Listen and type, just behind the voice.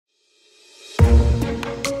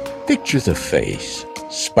Picture the face,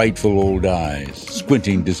 spiteful old eyes,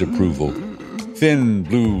 squinting disapproval, thin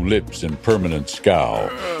blue lips and permanent scowl,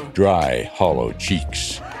 dry, hollow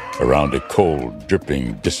cheeks, around a cold,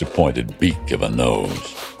 dripping, disappointed beak of a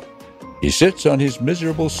nose. He sits on his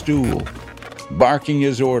miserable stool, barking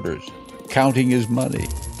his orders, counting his money.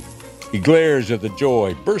 He glares at the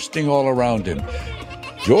joy bursting all around him.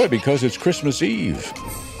 Joy because it's Christmas Eve.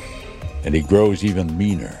 And he grows even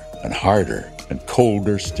meaner and harder and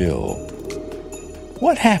colder still.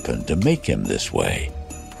 What happened to make him this way?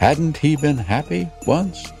 Hadn't he been happy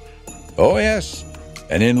once? Oh, yes,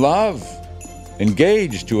 and in love.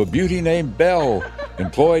 Engaged to a beauty named Belle,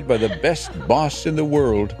 employed by the best boss in the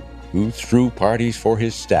world, who threw parties for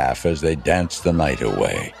his staff as they danced the night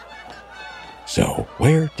away. So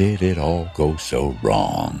where did it all go so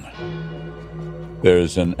wrong?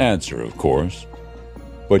 There's an answer, of course,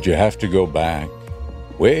 but you have to go back,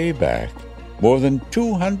 way back, more than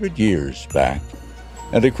 200 years back,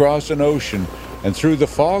 and across an ocean and through the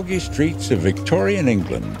foggy streets of Victorian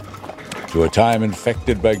England to a time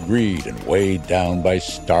infected by greed and weighed down by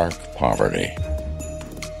stark poverty.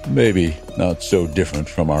 Maybe not so different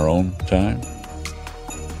from our own time.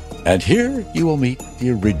 And here you will meet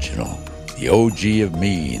the original, the OG of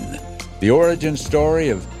mean, the origin story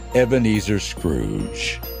of Ebenezer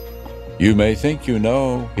Scrooge. You may think you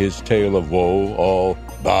know his tale of woe, all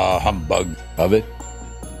bah humbug of it,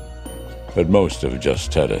 but most have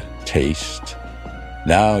just had a taste.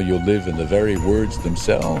 Now you'll live in the very words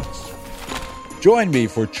themselves. Join me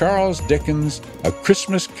for Charles Dickens' A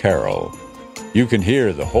Christmas Carol. You can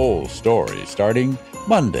hear the whole story starting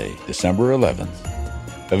Monday, December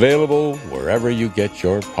 11th. Available wherever you get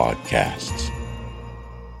your podcasts.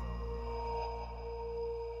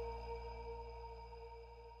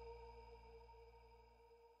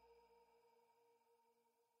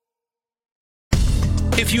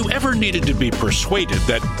 If you ever needed to be persuaded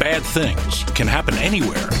that bad things can happen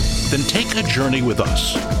anywhere, then take a journey with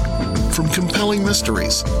us. From compelling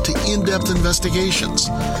mysteries to in-depth investigations,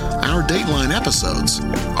 our Dateline episodes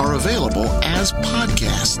are available as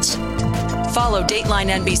podcasts. Follow Dateline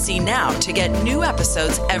NBC now to get new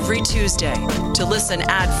episodes every Tuesday. To listen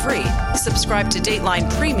ad-free, subscribe to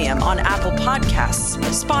Dateline Premium on Apple Podcasts,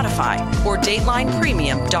 Spotify, or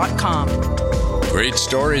DatelinePremium.com. Great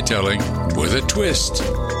storytelling with a twist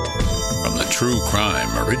from the True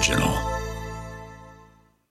Crime Original.